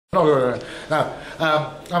No.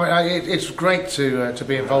 I mean, it's great to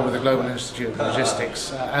be involved with the Global Institute of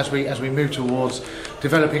Logistics as we move towards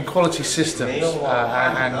developing quality systems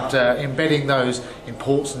and embedding those in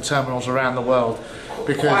ports and terminals around the world.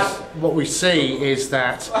 Because what we see is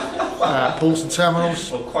that ports and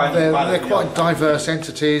terminals, they're quite diverse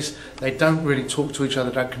entities. They don't really talk to each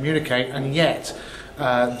other, don't communicate, and yet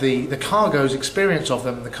the cargo's experience of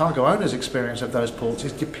them, the cargo owner's experience of those ports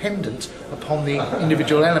is dependent upon the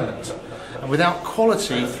individual element. And without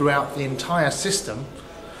quality throughout the entire system,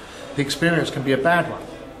 the experience can be a bad one.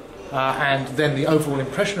 And then the overall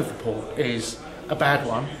impression of the port is a bad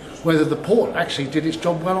one, whether the port actually did its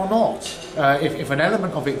job well or not. If an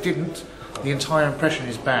element of it didn't, the entire impression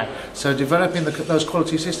is bad. So developing those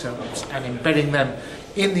quality systems and embedding them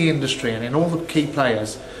in the industry and in all the key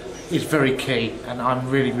players is very key, and I'm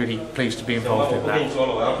really pleased to be involved in that.